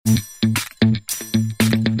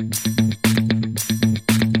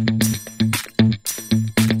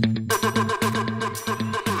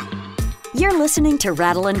listening to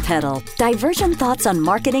Rattle and Pedal, divergent thoughts on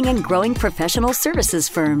marketing and growing professional services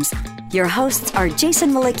firms. Your hosts are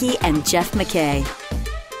Jason Malicki and Jeff McKay.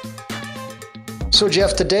 So,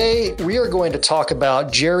 Jeff, today we are going to talk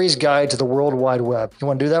about Jerry's Guide to the World Wide Web. You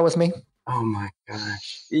want to do that with me? Oh, my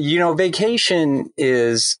gosh. You know, vacation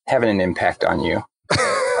is having an impact on you.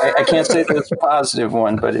 I can't say that it's a positive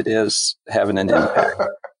one, but it is having an impact.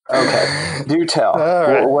 Okay. Do tell. All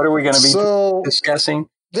right. What are we going to be discussing?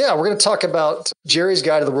 Yeah, we're going to talk about Jerry's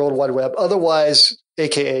Guide to the World Wide Web, otherwise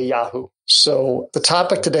AKA Yahoo. So the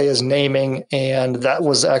topic today is naming, and that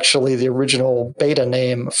was actually the original beta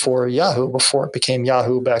name for Yahoo before it became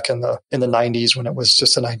Yahoo back in the 90s, when it was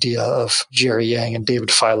just an idea of Jerry Yang and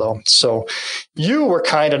David Filo. So you were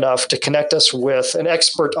kind enough to connect us with an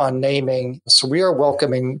expert on naming. So we are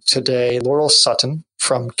welcoming today Laurel Sutton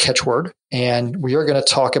from Catchword, and we are going to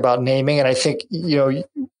talk about naming. And I think, you know,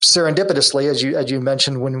 serendipitously, as you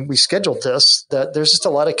mentioned when we scheduled this, that there's just a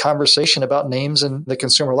lot of conversation about names in the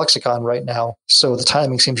consumer lexicon right now. So the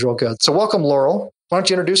timing seems real good. So welcome, Laurel. Why don't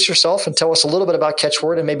you introduce yourself and tell us a little bit about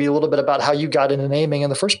Catchword and maybe a little bit about how you got into naming in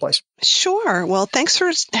the first place? Sure. Well, thanks for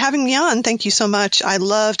having me on. Thank you so much. I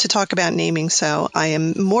love to talk about naming, so I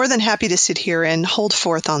am more than happy to sit here and hold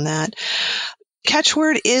forth on that.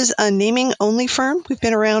 Catchword is a naming-only firm. We've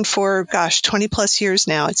been around for, 20 plus years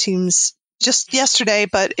now. It seems just yesterday,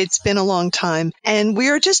 but it's been a long time. And we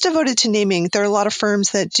are just devoted to naming. There are a lot of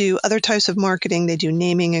firms that do other types of marketing. They do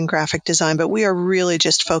naming and graphic design, but we are really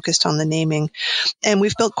just focused on the naming. And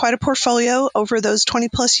we've built quite a portfolio over those 20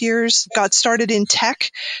 plus years. Got started in tech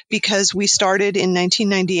because we started in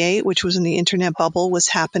 1998, which was when the internet bubble was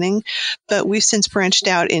happening. But we've since branched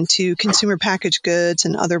out into consumer packaged goods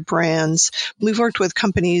and other brands. We've worked with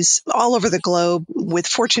companies all over the globe, with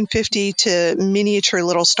Fortune 50 to miniature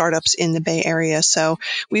little startups in the Bay Area. So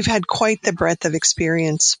we've had quite the breadth of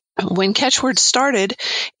experience. When Catchword started,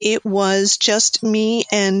 it was just me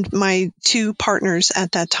and my two partners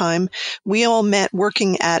at that time. We all met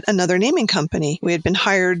working at another naming company. We had been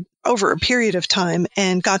hired over a period of time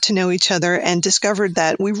and got to know each other and discovered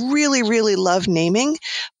that we really, really love naming,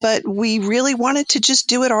 but we really wanted to just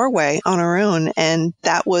do it our way on our own. And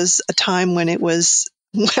that was a time when it was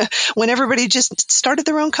when everybody just started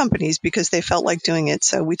their own companies because they felt like doing it.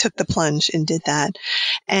 So we took the plunge and did that.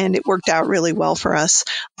 And it worked out really well for us.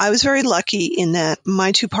 I was very lucky in that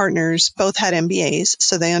my two partners both had MBAs,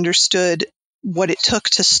 so they understood what it took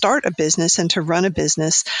to start a business and to run a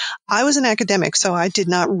business. I was an academic, so I did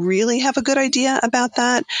not really have a good idea about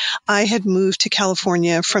that. I had moved to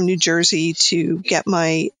California from New Jersey to get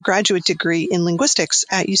my graduate degree in linguistics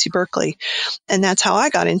at UC Berkeley. And that's how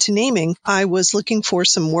I got into naming. I was looking for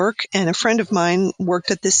some work, and a friend of mine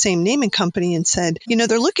worked at this same naming company and said, you know,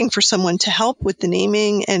 they're looking for someone to help with the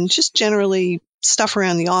naming and just generally stuff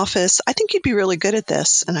around the office. I think you'd be really good at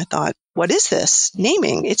this. And I thought, what is this?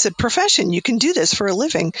 Naming. It's a profession. You can do this for a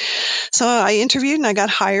living. So I interviewed and I got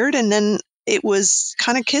hired. And then it was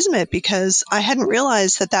kind of kismet because I hadn't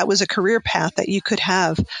realized that that was a career path that you could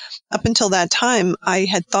have. Up until that time, I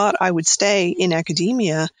had thought I would stay in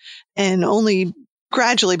academia and only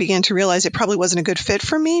gradually began to realize it probably wasn't a good fit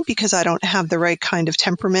for me because I don't have the right kind of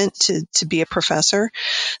temperament to be a professor.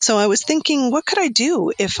 So I was thinking, what could I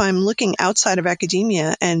do if I'm looking outside of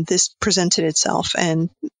academia? And this presented itself. And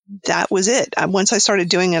that was it. Once I started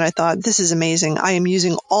doing it, I thought, this is amazing. I am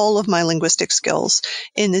using all of my linguistic skills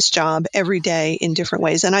in this job every day in different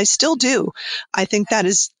ways. And I still do. I think that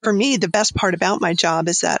is, for me, the best part about my job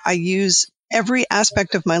is that I use every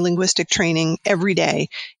aspect of my linguistic training every day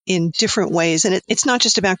in different ways. And it's not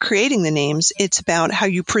just about creating the names. It's about how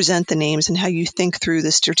you present the names and how you think through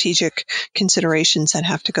the strategic considerations that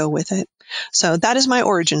have to go with it. So that is my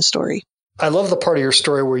origin story. I love the part of your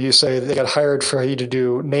story where you say they got hired for you to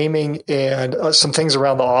do naming and some things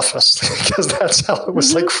around the office, because that's how it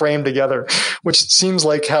was like framed together, which seems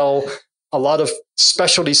like how a lot of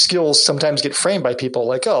specialty skills sometimes get framed by people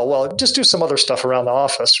like, oh, well, just do some other stuff around the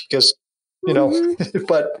office because, you know,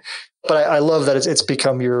 but I love that it's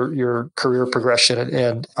become your career progression,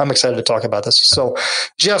 and I'm excited to talk about this. So,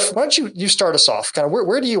 Jeff, why don't you start us off? Kind of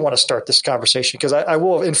where do you want to start this conversation? Because I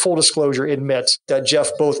will, in full disclosure, admit that Jeff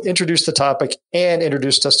both introduced the topic and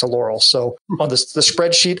introduced us to Laurel. So on the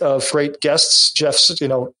spreadsheet of great guests, Jeff's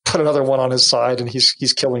put another one on his side, and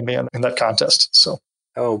he's killing me in that contest. So,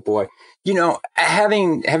 oh boy,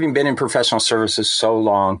 having been in professional services so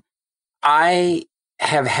long, I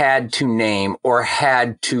have had to name or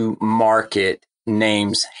had to market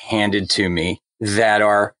names handed to me that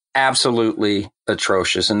are absolutely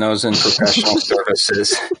atrocious. And those in professional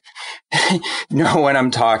services know what I'm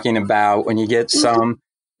talking about when you get some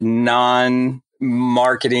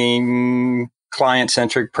non-marketing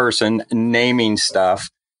client-centric person naming stuff.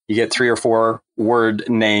 You get 3 or 4 word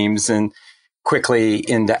names and quickly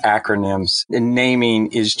into acronyms. And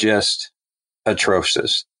naming is just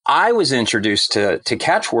atrocious. I was introduced to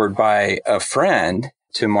Catchword by a friend,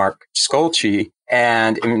 to Mark Skolci.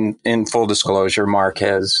 And in full disclosure, Mark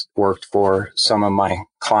has worked for some of my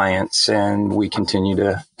clients, and we continue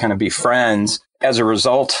to kind of be friends as a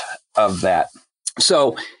result of that.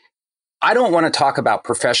 So I don't want to talk about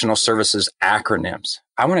professional services acronyms.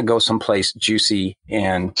 I want to go someplace juicy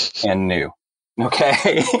and new. Okay.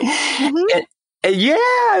 Mm-hmm.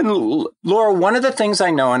 And Laura, one of the things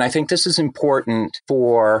I know, and I think this is important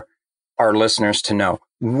for our listeners to know,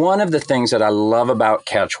 one of the things that I love about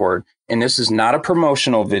Catchword, and this is not a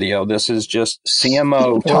promotional video, this is just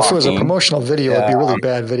CMO talking. Well, if it was a promotional video, it'd be a really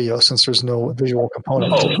bad video since there's no visual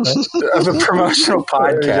component to it, right? Of a promotional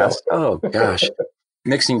podcast. Oh, gosh.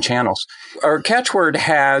 Mixing channels. Our Catchword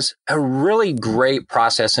has a really great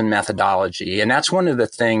process and methodology. And that's one of the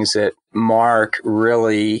things that Mark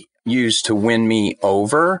really used to win me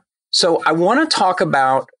over. So I want to talk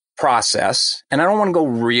about process, and I don't want to go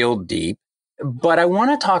real deep, but I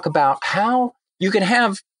want to talk about how you can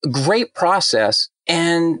have a great process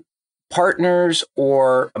and partners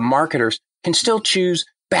or marketers can still choose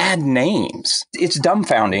bad names. It's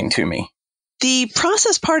dumbfounding to me. The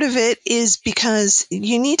process part of it is because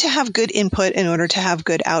you need to have good input in order to have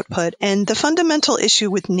good output. And the fundamental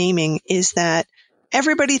issue with naming is that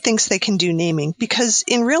everybody thinks they can do naming, because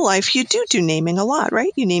in real life, you do naming a lot,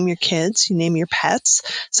 right? You name your kids, you name your pets.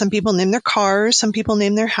 Some people name their cars, some people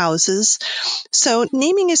name their houses. So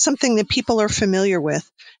naming is something that people are familiar with.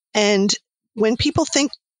 And when people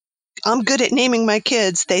think, I'm good at naming my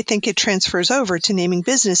kids, they think it transfers over to naming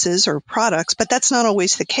businesses or products, but that's not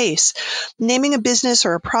always the case. Naming a business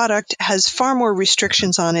or a product has far more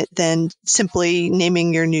restrictions on it than simply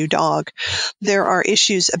naming your new dog. There are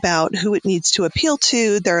issues about who it needs to appeal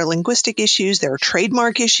to. There are linguistic issues. There are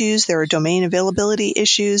trademark issues. There are domain availability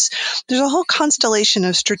issues. There's a whole constellation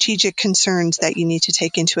of strategic concerns that you need to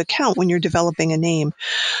take into account when you're developing a name.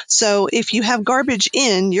 So if you have garbage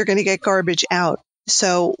in, you're going to get garbage out.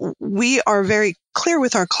 So we are very clear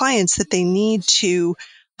with our clients that they need to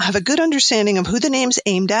have a good understanding of who the name's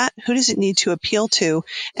aimed at, who does it need to appeal to,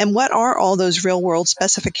 and what are all those real world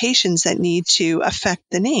specifications that need to affect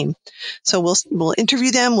the name. So we'll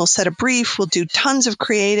interview them, we'll set a brief, we'll do tons of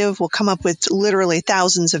creative, we'll come up with literally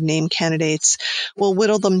thousands of name candidates, we'll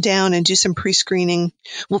whittle them down and do some pre-screening,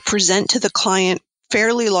 we'll present to the client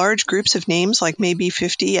fairly large groups of names, like maybe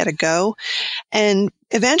 50 at a go. And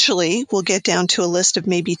eventually we'll get down to a list of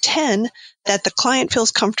maybe 10 that the client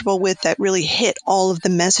feels comfortable with, that really hit all of the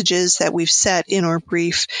messages that we've set in our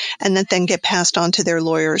brief, and that then get passed on to their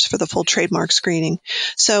lawyers for the full trademark screening.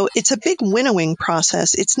 So it's a big winnowing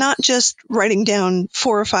process. It's not just writing down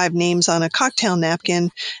 4 or 5 names on a cocktail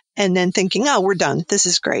napkin and then thinking, oh, we're done. This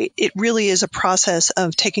is great. It really is a process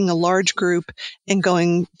of taking a large group and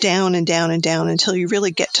going down and down and down until you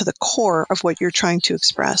really get to the core of what you're trying to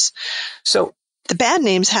express. So the bad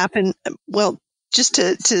names happen, well, just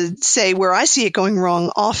to say where I see it going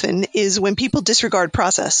wrong often is when people disregard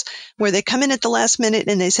process, where they come in at the last minute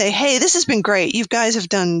and they say, hey, this has been great. You guys have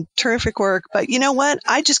done terrific work. But you know what?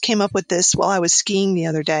 I just came up with this while I was skiing the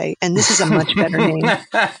other day, and this is a much better name.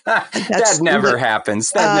 That never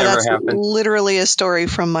happens. That never happens. Literally a story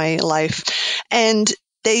from my life. And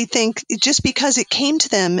they think just because it came to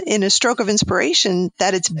them in a stroke of inspiration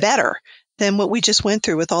that it's better than what we just went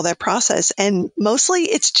through with all that process. And mostly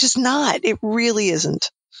it's just not. It really isn't.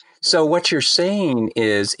 So what you're saying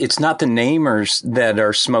is it's not the namers that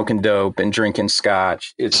are smoking dope and drinking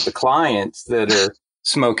scotch. It's the clients that are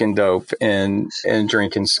smoking dope and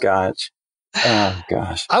drinking scotch. Oh,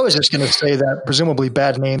 gosh. I was just going to say that presumably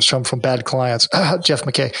bad names come from bad clients, Jeff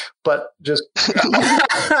McKay. But just, is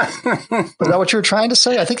that what you were trying to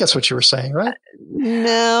say? I think that's what you were saying, right?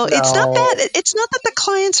 No, it's not that. It's not that the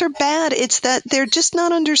clients are bad. It's that they're just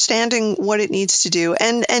not understanding what it needs to do.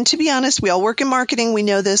 And to be honest, we all work in marketing. We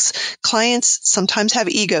know this. Clients sometimes have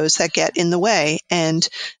egos that get in the way. And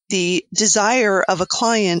the desire of a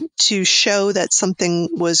client to show that something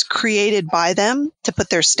was created by them, to put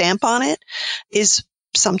their stamp on it, is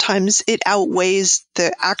sometimes it outweighs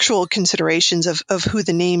the actual considerations of who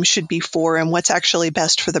the name should be for and what's actually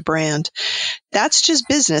best for the brand. That's just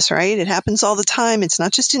business, right? It happens all the time. It's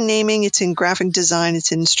not just in naming, it's in graphic design,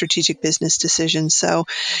 it's in strategic business decisions. So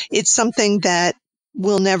it's something that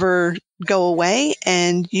will never go away,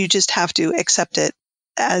 and you just have to accept it.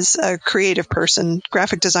 As a creative person,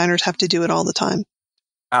 graphic designers have to do it all the time.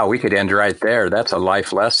 Wow, we could end right there. That's a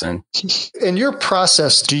life lesson. In your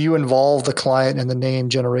process, do you involve the client in the name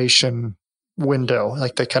generation window,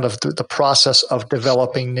 like the process of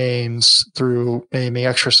developing names through naming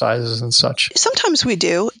exercises and such? Sometimes we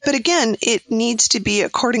do, but again, it needs to be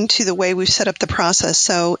according to the way we've set up the process.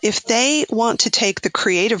 So if they want to take the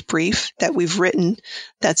creative brief that we've written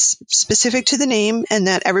that's specific to the name and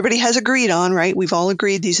that everybody has agreed on, right? We've all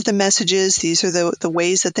agreed these are the messages, these are the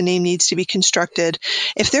ways that the name needs to be constructed.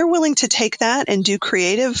 If they're willing to take that and do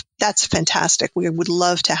creative, that's fantastic. We would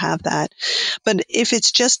love to have that. But if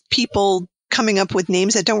it's just people coming up with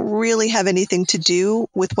names that don't really have anything to do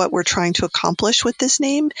with what we're trying to accomplish with this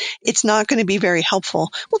name, it's not going to be very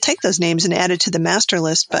helpful. We'll take those names and add it to the master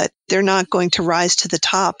list, but they're not going to rise to the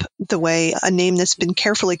top the way a name that's been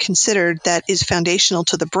carefully considered that is foundational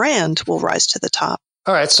to the brand will rise to the top.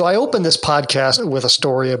 All right, so I opened this podcast with a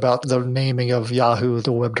story about the naming of Yahoo,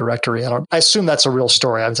 the web directory. I assume that's a real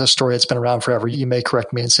story. It's a story that's been around forever. You may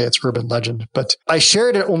correct me and say it's urban legend, but I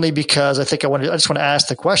shared it only because I just want to ask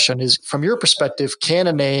the question is, from your perspective, can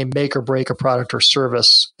a name make or break a product or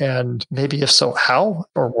service? And maybe if so, how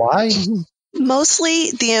or why? Mostly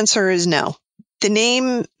the answer is no. The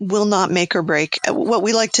name will not make or break. What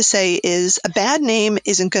we like to say is a bad name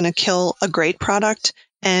isn't going to kill a great product,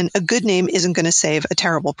 and a good name isn't going to save a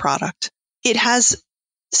terrible product. It has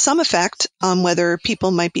some effect on whether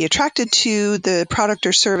people might be attracted to the product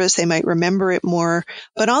or service. They might remember it more.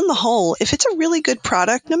 But on the whole, if it's a really good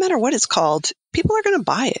product, no matter what it's called, people are going to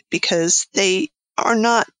buy it because they are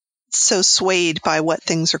not so swayed by what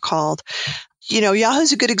things are called.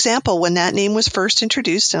 Yahoo's a good example. When that name was first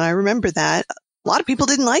introduced, and I remember that, a lot of people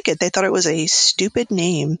didn't like it. They thought it was a stupid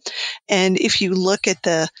name. And if you look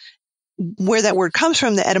at where that word comes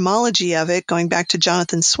from, the etymology of it, going back to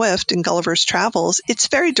Jonathan Swift and Gulliver's Travels, it's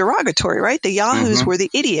very derogatory, right? The Yahoos were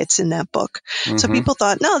the idiots in that book. So people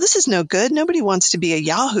thought, no, this is no good. Nobody wants to be a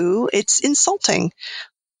Yahoo. It's insulting.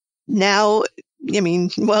 Now,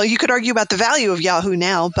 you could argue about the value of Yahoo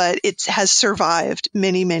now, but it has survived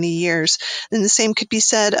many, many years. And the same could be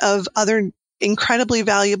said of other incredibly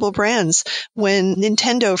valuable brands. When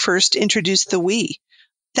Nintendo first introduced the Wii,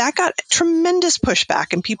 that got tremendous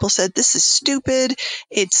pushback, and people said, this is stupid.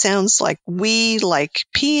 It sounds like like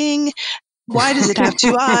peeing. Why does it have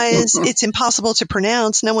two eyes? It's impossible to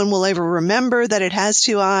pronounce. No one will ever remember that it has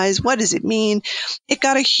two eyes. What does it mean? It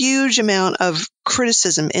got a huge amount of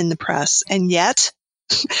criticism in the press, and yet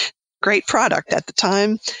great product at the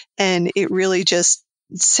time. And it really just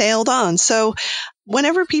sailed on. So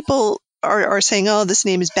whenever people are saying, oh, this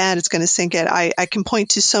name is bad, it's going to sink it, I can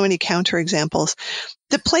point to so many counterexamples.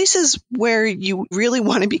 The places where you really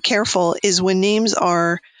want to be careful is when names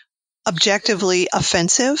are objectively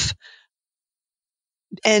offensive.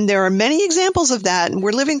 And there are many examples of that. And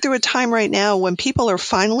we're living through a time right now when people are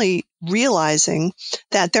finally realizing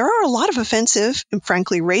that there are a lot of offensive and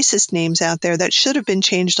frankly racist names out there that should have been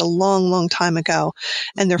changed a long, long time ago.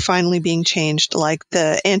 And they're finally being changed, like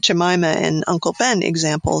the Aunt Jemima and Uncle Ben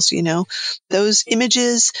examples. Those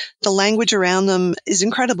images, the language around them is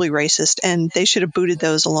incredibly racist, and they should have booted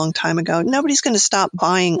those a long time ago. Nobody's going to stop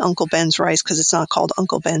buying Uncle Ben's rice because it's not called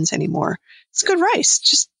Uncle Ben's anymore. It's good rice.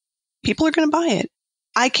 Just people are going to buy it.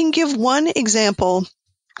 I can give one example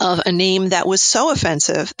of a name that was so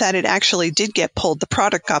offensive that it actually did get pulled. The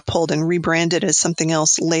product got pulled and rebranded as something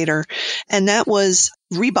else later. And that was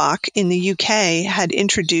Reebok in the UK had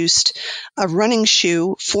introduced a running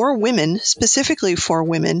shoe for women, specifically for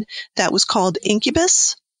women, that was called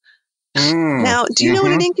Incubus. Now, do you know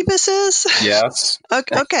what an incubus is? Yes.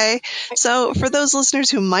 Okay. So for those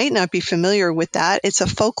listeners who might not be familiar with that, it's a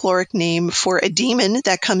folkloric name for a demon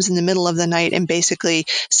that comes in the middle of the night and basically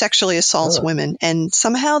sexually assaults women. And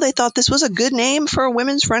somehow they thought this was a good name for a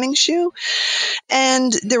women's running shoe.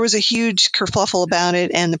 And there was a huge kerfluffle about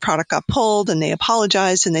it, and the product got pulled, and they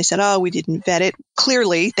apologized, and they said, oh, we didn't vet it.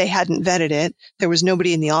 Clearly, they hadn't vetted it. There was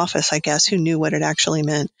nobody in the office, I guess, who knew what it actually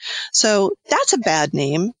meant. So that's a bad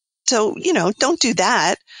name. So, don't do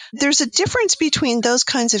that. There's a difference between those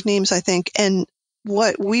kinds of names, I think, and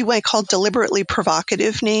what we might call deliberately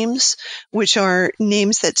provocative names, which are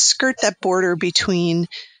names that skirt that border between,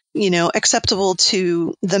 acceptable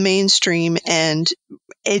to the mainstream and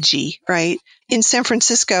edgy, right? In San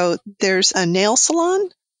Francisco, there's a nail salon.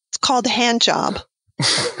 It's called Hand Job.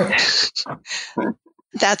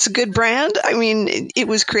 That's a good brand. I mean, it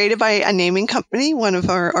was created by a naming company, one of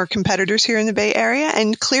our competitors here in the Bay Area,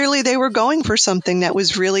 and clearly they were going for something that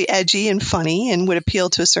was really edgy and funny and would appeal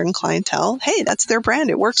to a certain clientele. Hey, that's their brand.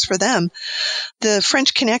 It works for them. The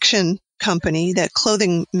French Connection company, that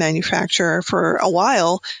clothing manufacturer, for a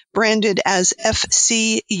while branded as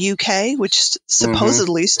FC UK, which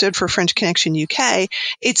supposedly stood for French Connection UK.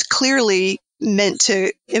 It's clearly meant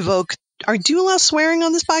to evoke do you allow swearing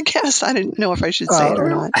on this podcast? I didn't know if I should say it or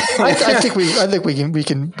not. I think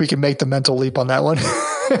we can make the mental leap on that one.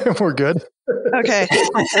 We're good. Okay,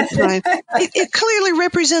 that's fine. It clearly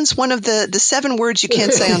represents one of the 7 words you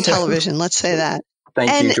can't say on television. Let's say that.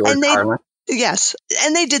 Thank you, George Carlin. Yes.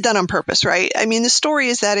 And they did that on purpose, right? I mean, the story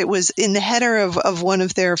is that it was in the header of one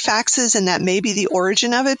of their faxes, and that may be the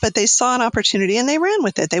origin of it, but they saw an opportunity and they ran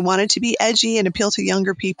with it. They wanted to be edgy and appeal to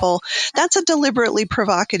younger people. That's a deliberately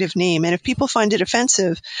provocative name. And if people find it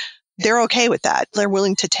offensive, they're okay with that. They're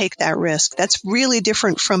willing to take that risk. That's really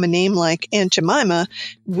different from a name like Aunt Jemima,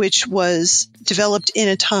 which was developed in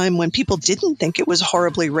a time when people didn't think it was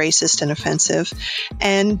horribly racist and offensive,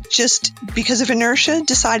 and just because of inertia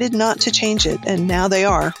decided not to change it. And now they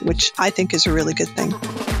are, which I think is a really good thing.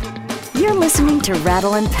 You're listening to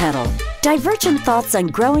Rattle and Pedal, divergent thoughts on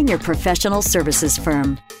growing your professional services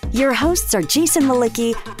firm. Your hosts are Jason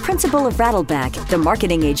Malicki, principal of Rattleback, the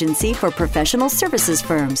marketing agency for professional services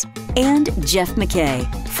firms, and Jeff McKay,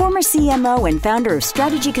 former CMO and founder of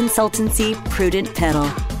strategy consultancy Prudent Pedal.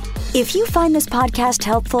 If you find this podcast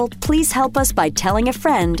helpful, please help us by telling a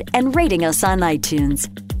friend and rating us on iTunes.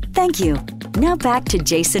 Thank you. Now back to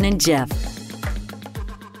Jason and Jeff.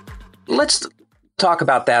 Let's talk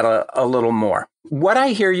about that a little more. What I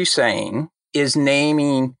hear you saying is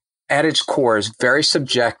naming at its core is very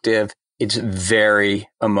subjective. It's very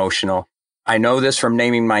emotional. I know this from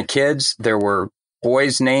naming my kids. There were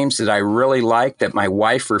boys' names that I really liked that my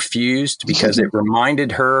wife refused because it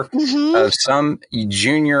reminded her of some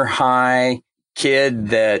junior high kid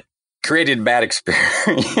that created a bad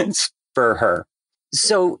experience for her.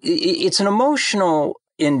 So it's an emotional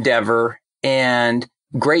endeavor, and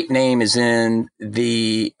great name is in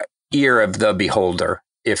the ear of the beholder,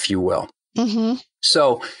 if you will.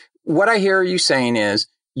 So what I hear you saying is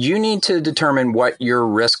you need to determine what your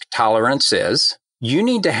risk tolerance is. You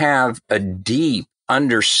need to have a deep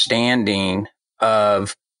understanding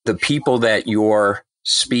of the people that you're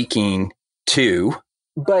speaking to.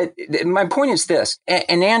 But my point is this,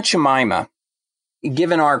 an Aunt Jemima,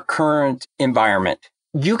 given our current environment,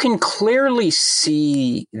 you can clearly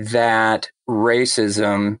see that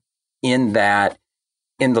racism in the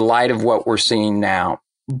light of what we're seeing now.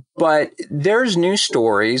 But there's news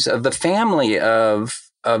stories of the family of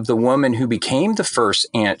the woman who became the first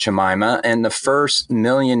Aunt Jemima and the first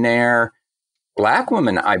millionaire Black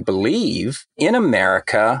woman, I believe, in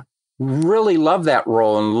America, really loved that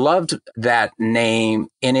role and loved that name.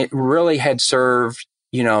 And it really had served,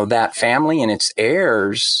 that family and its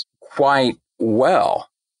heirs quite well.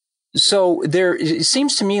 So it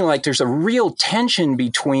seems to me like there's a real tension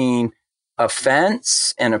between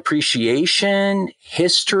offense and appreciation,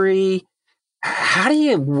 history. How do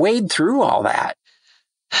you wade through all that?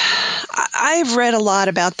 I've read a lot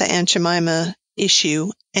about the Aunt Jemima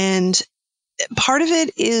issue, and part of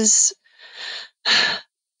it is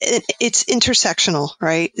it's intersectional,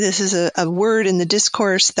 right? This is a word in the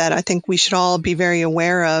discourse that I think we should all be very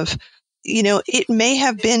aware of. It may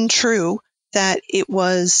have been true that it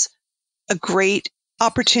was a great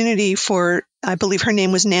opportunity for, I believe her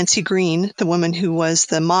name was Nancy Green, the woman who was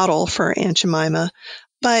the model for Aunt Jemima.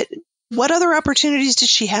 But what other opportunities did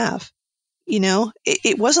she have?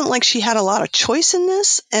 It wasn't like she had a lot of choice in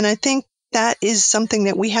this. And I think that is something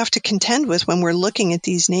that we have to contend with when we're looking at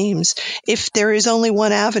these names. If there is only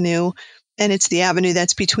one avenue, and it's the avenue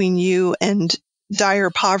that's between you and dire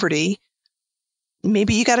poverty,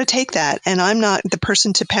 maybe you got to take that. And I'm not the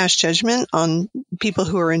person to pass judgment on people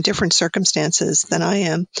who are in different circumstances than I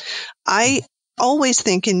am. I always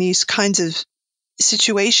think in these kinds of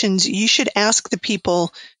situations, you should ask the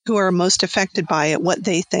people who are most affected by it what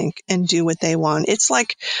they think and do what they want. It's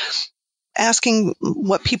like asking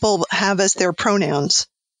what people have as their pronouns.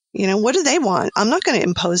 What do they want? I'm not going to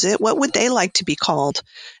impose it. What would they like to be called?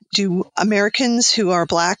 Do Americans who are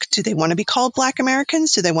Black, do they want to be called Black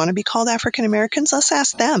Americans? Do they want to be called African Americans? Let's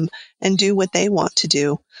ask them and do what they want to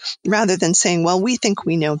do rather than saying, well, we think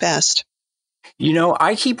we know best.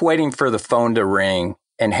 I keep waiting for the phone to ring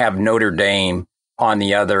and have Notre Dame on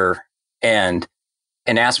the other end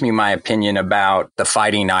and ask me my opinion about the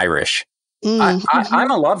Fighting Irish.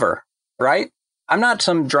 I'm a lover, right? I'm not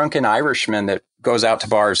some drunken Irishman that goes out to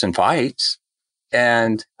bars and fights,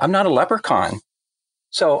 and I'm not a leprechaun.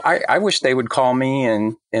 So I wish they would call me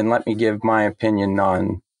and let me give my opinion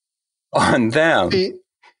on them.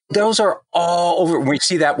 Those are all over. We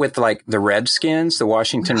see that with like the Redskins, the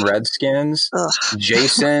Washington Redskins.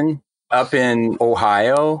 Jason up in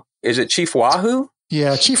Ohio. Is it Chief Wahoo?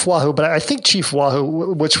 Yeah, Chief Wahoo. But I think Chief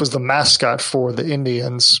Wahoo, which was the mascot for the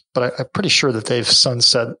Indians, but I'm pretty sure that they've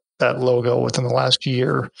sunset that logo within the last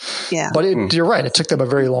year. Yeah. But you're right. It took them a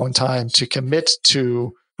very long time to commit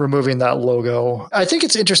to removing that logo. I think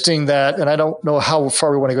it's interesting that, and I don't know how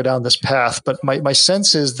far we want to go down this path, but my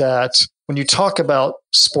sense is that when you talk about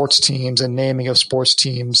sports teams and naming of sports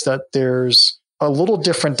teams, that there's a little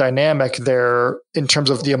different dynamic there in terms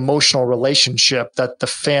of the emotional relationship that the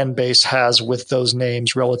fan base has with those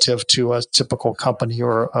names relative to a typical company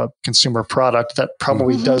or a consumer product that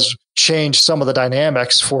probably does change some of the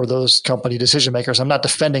dynamics for those company decision makers. I'm not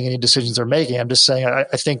defending any decisions they're making. I'm just saying I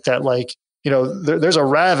think that there's a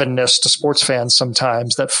ravenness to sports fans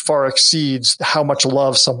sometimes that far exceeds how much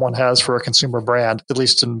love someone has for a consumer brand, at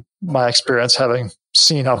least in my experience, having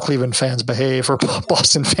seen how Cleveland fans behave or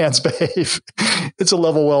Boston fans behave. It's a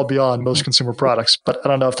level well beyond most consumer products, but I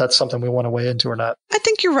don't know if that's something we want to weigh into or not. I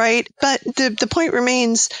think you're right, but the point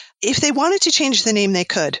remains, if they wanted to change the name, they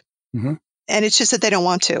could. And it's just that they don't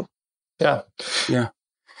want to. Yeah.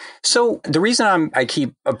 So the reason I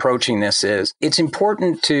keep approaching this is it's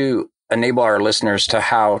important to enable our listeners to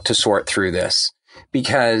how to sort through this,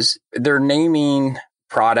 because they're naming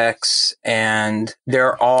products and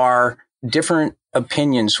there are different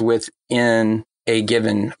opinions within a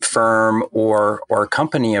given firm or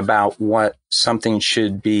company about what something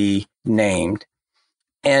should be named.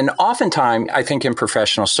 And oftentimes, I think in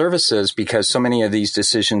professional services, because so many of these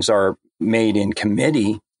decisions are made in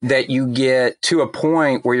committee, that you get to a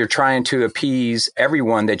point where you're trying to appease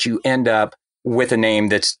everyone that you end up with a name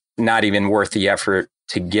that's not even worth the effort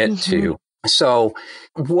to get to. So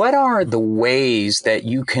what are the ways that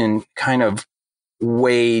you can kind of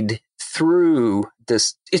wade through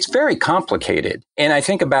this? It's very complicated. And I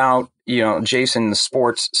think about, Jason, the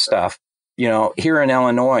sports stuff. Here in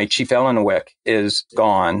Illinois, Chief Ellenwick is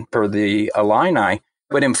gone for the Illini.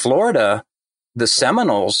 But in Florida, the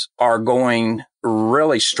Seminoles are going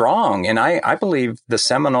really strong. And I believe the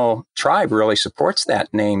Seminole tribe really supports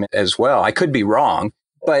that name as well. I could be wrong.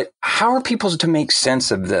 But how are people to make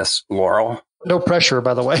sense of this, Laurel? No pressure,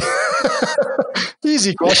 by the way.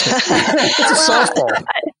 Easy question. It's a softball.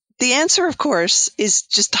 The answer, of course, is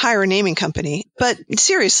just hire a naming company. But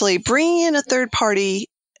seriously, bringing in a third party,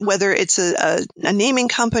 whether it's a naming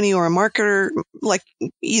company or a marketer like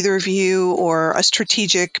either of you or a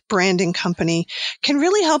strategic branding company, can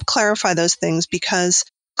really help clarify those things, because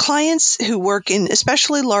clients who work in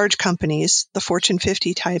especially large companies, the Fortune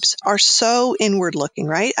 50 types, are so inward looking,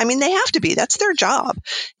 right? I mean, they have to be. That's their job,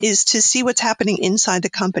 is to see what's happening inside the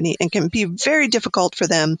company, and can be very difficult for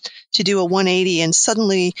them to do a 180 and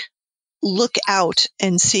suddenly look out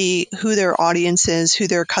and see who their audience is, who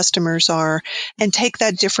their customers are, and take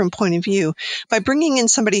that different point of view. By bringing in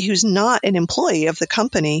somebody who's not an employee of the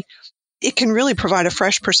company, it can really provide a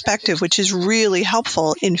fresh perspective, which is really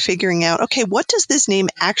helpful in figuring out, okay, what does this name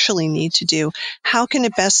actually need to do? How can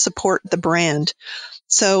it best support the brand?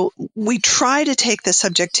 So we try to take the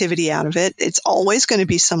subjectivity out of it. It's always going to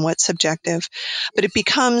be somewhat subjective, but it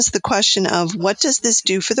becomes the question of what does this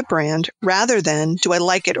do for the brand, rather than do I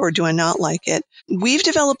like it or do I not like it? We've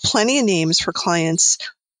developed plenty of names for clients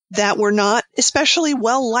that were not especially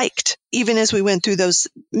well liked, even as we went through those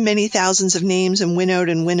many thousands of names and winnowed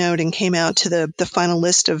and came out to the final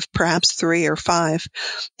list of perhaps 3 or 5.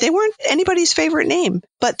 They weren't anybody's favorite name,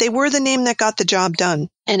 but they were the name that got the job done.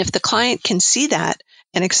 And if the client can see that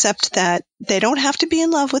and accept that they don't have to be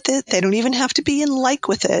in love with it, they don't even have to be in like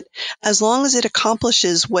with it, as long as it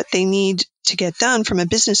accomplishes what they need to get done from a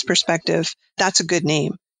business perspective, that's a good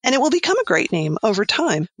name. And it will become a great name over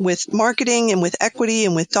time with marketing and with equity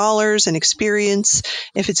and with dollars and experience.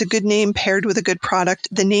 If it's a good name paired with a good product,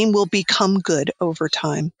 the name will become good over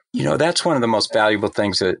time. That's one of the most valuable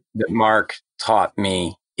things that Mark taught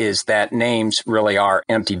me, is that names really are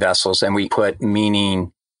empty vessels and we put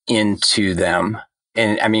meaning into them.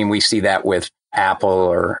 And I mean, we see that with Apple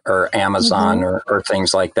or Amazon or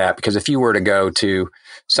things like that. Because if you were to go to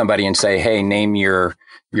somebody and say, hey, name your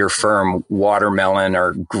firm watermelon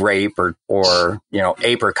or grape or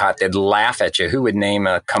apricot, they'd laugh at you. Who would name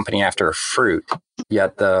a company after a fruit?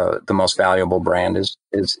 Yet the most valuable brand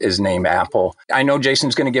is named Apple. I know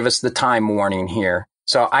Jason's going to give us the time warning here.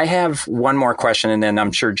 So I have one more question, and then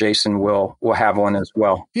I'm sure Jason will have one as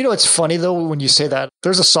well. It's funny, though, when you say that.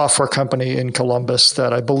 There's a software company in Columbus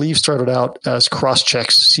that I believe started out as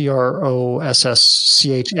Crosschx,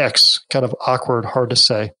 CROSSCHX, kind of awkward, hard to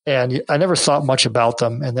say. And I never thought much about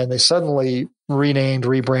them. And then they suddenly renamed,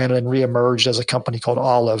 rebranded, and reemerged as a company called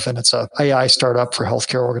Olive. And it's an AI startup for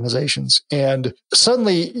healthcare organizations. And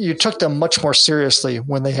suddenly you took them much more seriously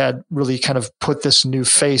when they had really kind of put this new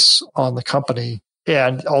face on the company.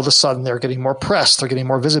 And all of a sudden, they're getting more press. They're getting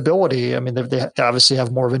more visibility. I mean, they obviously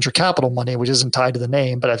have more venture capital money, which isn't tied to the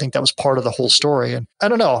name, but I think that was part of the whole story. And I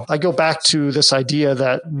don't know. I go back to this idea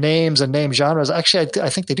that names and name genres, actually,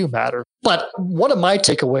 I think they do matter. But one of my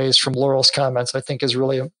takeaways from Laurel's comments, I think is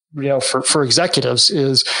really, for executives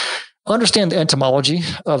is understand the etymology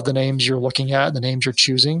of the names you're looking at, the names you're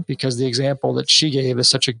choosing, because the example that she gave is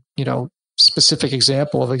such a, specific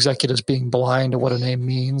example of executives being blind to what a name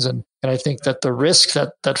means. And I think that the risk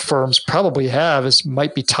that firms probably have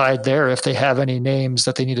might be tied there if they have any names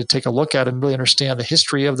that they need to take a look at and really understand the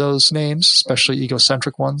history of those names, especially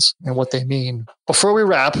egocentric ones, and what they mean. Before we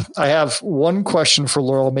wrap, I have one question for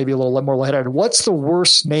Laurel, maybe a little more lighthearted. What's the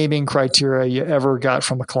worst naming criteria you ever got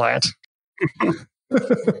from a client?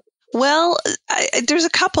 Well, there's a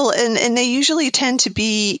couple, and they usually tend to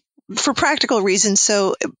be for practical reasons.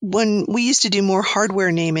 So when we used to do more hardware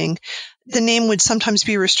naming, the name would sometimes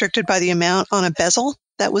be restricted by the amount on a bezel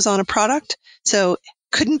that was on a product. So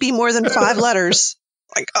couldn't be more than 5 letters.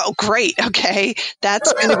 Like, oh, great. Okay.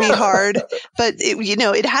 That's going to be hard. But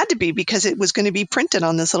it had to be because it was going to be printed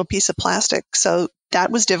on this little piece of plastic. So that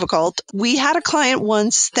was difficult. We had a client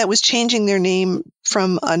once that was changing their name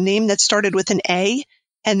from a name that started with an A,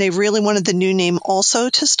 and they really wanted the new name also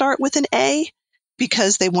to start with an A,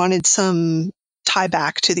 because they wanted some tie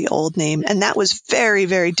back to the old name. And that was very,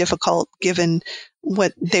 very difficult given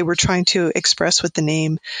what they were trying to express with the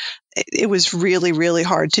name. It was really, really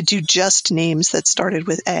hard to do just names that started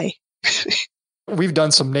with A. We've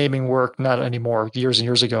done some naming work, not anymore, years and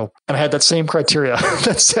years ago. And I had that same criteria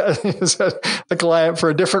that said the client for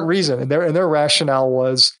a different reason. And their rationale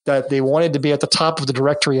was that they wanted to be at the top of the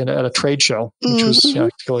directory at a trade show, which was, to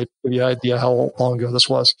give you an idea how long ago this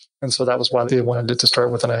was. And so that was why they wanted it to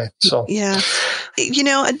start with an A. So, yeah.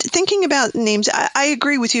 Thinking about names, I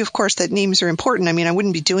agree with you, of course, that names are important. I mean, I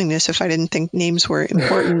wouldn't be doing this if I didn't think names were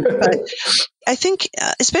important. But I think,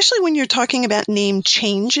 especially when you're talking about name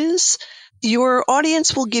changes, your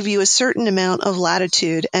audience will give you a certain amount of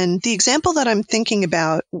latitude. And the example that I'm thinking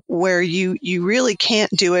about where you really can't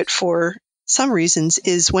do it for some reasons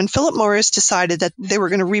is when Philip Morris decided that they were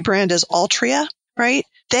going to rebrand as Altria, right?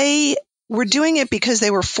 They were doing it because they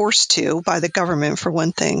were forced to by the government, for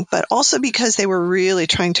one thing, but also because they were really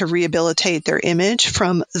trying to rehabilitate their image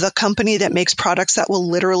from the company that makes products that will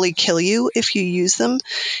literally kill you if you use them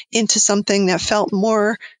into something that felt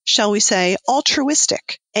more, shall we say,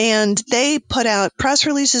 altruistic. And they put out press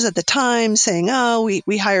releases at the time saying, oh,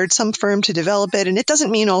 we hired some firm to develop it. And it doesn't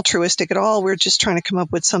mean altruistic at all. We're just trying to come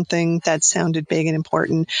up with something that sounded big and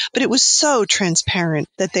important. But it was so transparent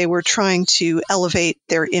that they were trying to elevate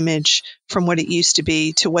their image from what it used to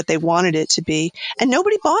be to what they wanted it to be. And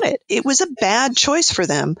nobody bought it. It was a bad choice for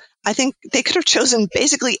them. I think they could have chosen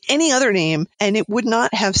basically any other name, and it would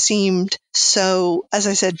not have seemed so, as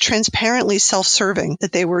I said, transparently self-serving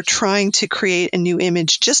that they were trying to create a new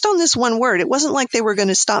image just on this one word. It wasn't like they were going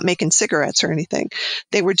to stop making cigarettes or anything.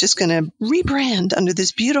 They were just going to rebrand under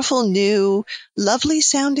this beautiful, new, lovely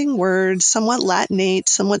sounding word, somewhat Latinate,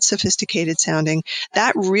 somewhat sophisticated sounding.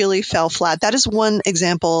 That really fell flat. That is one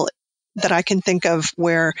example that I can think of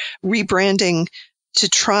where rebranding to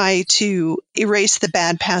try to erase the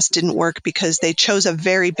bad past didn't work because they chose a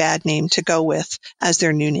very bad name to go with as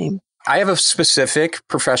their new name. I have a specific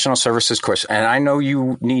professional services question, and I know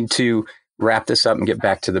you need to wrap this up and get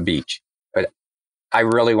back to the beach, but I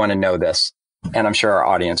really want to know this, and I'm sure our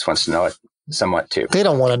audience wants to know it somewhat too. They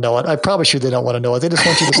don't want to know it. I promise you they don't want to know it. They just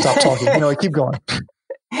want you to stop talking. Keep going.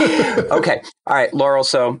 Okay. All right, Laurel.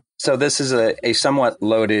 So this is a somewhat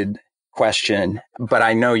loaded question, but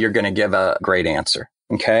I know you're going to give a great answer.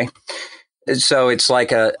 Okay. So it's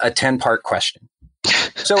like a 10-part question.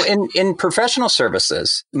 So in professional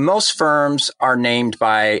services, most firms are named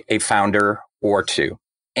by a founder or two.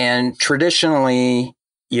 And traditionally,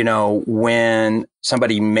 when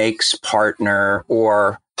somebody makes partner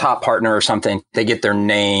or top partner or something, they get their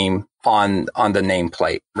name on the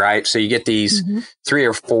nameplate, right? So you get these 3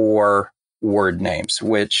 or 4 word names,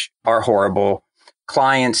 which are horrible.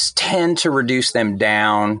 Clients tend to reduce them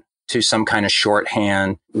down to some kind of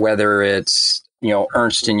shorthand, whether it's,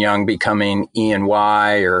 Ernst & Young becoming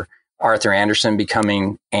E&Y or Arthur Andersen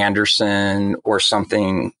becoming Anderson or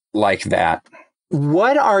something like that.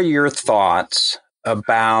 What are your thoughts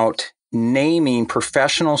about naming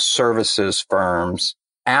professional services firms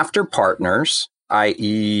after partners,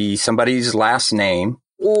 i.e. somebody's last name,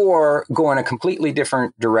 or going a completely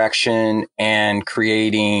different direction and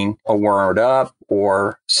creating a word up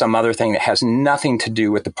or some other thing that has nothing to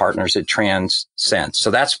do with the partners it transcends? So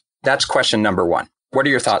that's question number 1. What are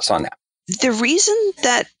your thoughts on that? The reason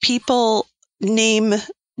that people name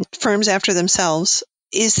firms after themselves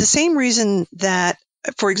is the same reason that,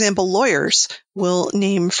 for example, lawyers will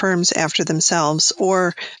name firms after themselves,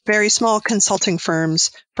 or very small consulting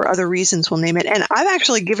firms for other reasons will name it. And I've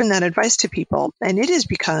actually given that advice to people. And it is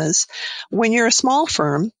because when you're a small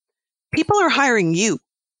firm, people are hiring you.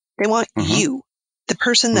 They want you, the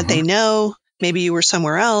person that they know. Maybe you were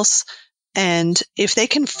somewhere else. And if they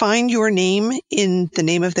can find your name in the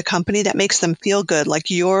name of the company, that makes them feel good, like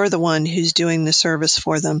you're the one who's doing the service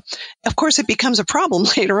for them. Of course, it becomes a problem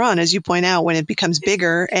later on, as you point out, when it becomes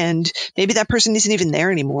bigger and maybe that person isn't even there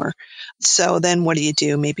anymore. So then what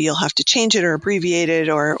do? Maybe you'll have to change it or abbreviate it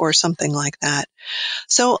or something like that.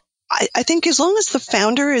 So I think as long as the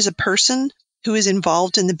founder is a person who is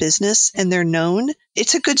involved in the business and they're known,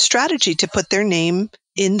 it's a good strategy to put their name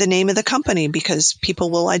in the name of the company because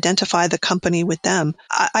people will identify the company with them.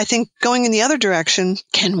 I think going in the other direction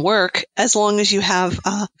can work as long as you have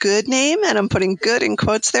a good name. And I'm putting good in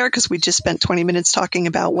quotes there because we just spent 20 minutes talking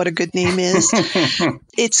about what a good name is.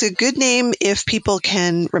 It's a good name if people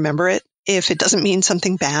can remember it, if it doesn't mean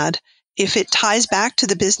something bad, if it ties back to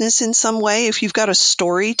the business in some way, if you've got a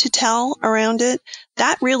story to tell around it,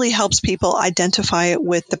 that really helps people identify it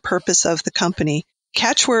with the purpose of the company.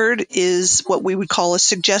 Catchword is what we would call a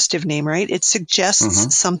suggestive name, right? It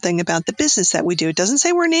suggests something about the business that we do. It doesn't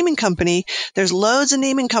say we're a naming company. There's loads of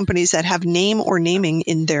naming companies that have name or naming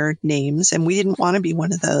in their names, and we didn't want to be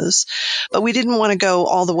one of those. But we didn't want to go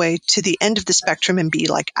all the way to the end of the spectrum and be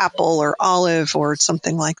like Apple or Olive or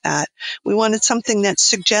something like that. We wanted something that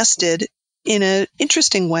suggested in an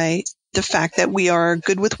interesting way the fact that we are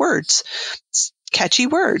good with words. Catchy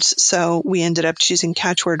words. So we ended up choosing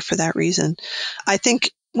Catchword for that reason. I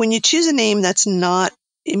think when you choose a name that's not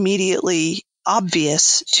immediately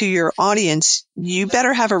obvious to your audience, you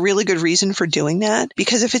better have a really good reason for doing that.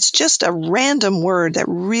 Because if it's just a random word that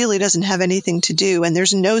really doesn't have anything to do and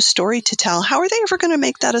there's no story to tell, how are they ever going to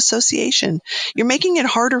make that association? You're making it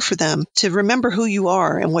harder for them to remember who you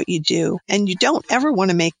are and what you do. And you don't ever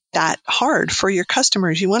want to make that hard for your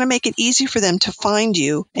customers. You want to make it easy for them to find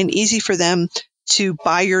you and easy for them to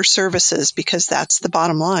buy your services, because that's the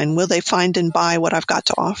bottom line. Will they find and buy what I've got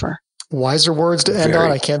to offer? Wiser words to end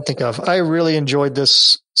on I can't think of. I really enjoyed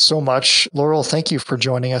this so much. Laurel, thank you for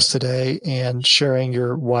joining us today and sharing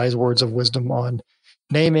your wise words of wisdom on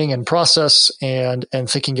naming and process and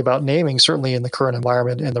thinking about naming, certainly in the current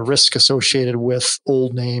environment, and the risk associated with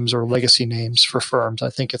old names or legacy names for firms. I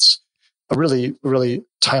think it's a really, really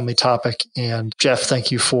timely topic. And Jeff,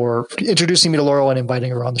 thank you for introducing me to Laurel and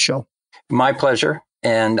inviting her on the show. My pleasure.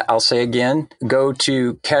 And I'll say again, go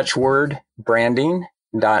to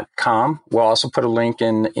catchwordbranding.com. We'll also put a link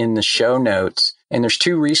in the show notes. And there's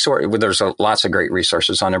two resources. Well, there's lots of great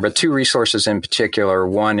resources on there, but two resources in particular.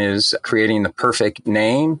 One is creating the perfect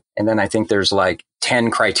name. And then I think there's like 10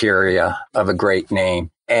 criteria of a great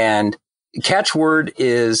name. And Catchword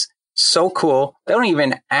is so cool. They don't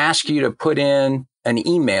even ask you to put in an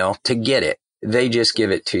email to get it. They just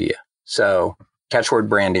give it to you. So Catchword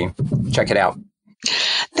Branding. Check it out.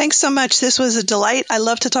 Thanks so much. This was a delight. I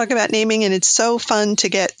love to talk about naming, and it's so fun to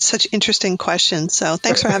get such interesting questions. So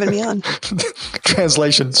thanks for having me on.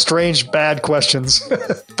 Translation, strange, bad questions.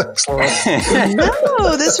 Thanks, Laurel.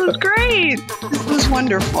 No, this was great. This was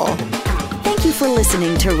wonderful. Thank you for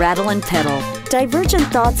listening to Rattle and Pedal, divergent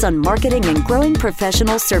thoughts on marketing and growing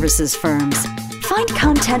professional services firms. Find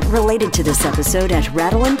content related to this episode at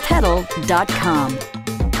rattleandpedal.com.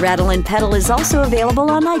 Rattle and Pedal is also available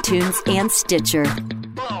on iTunes and Stitcher.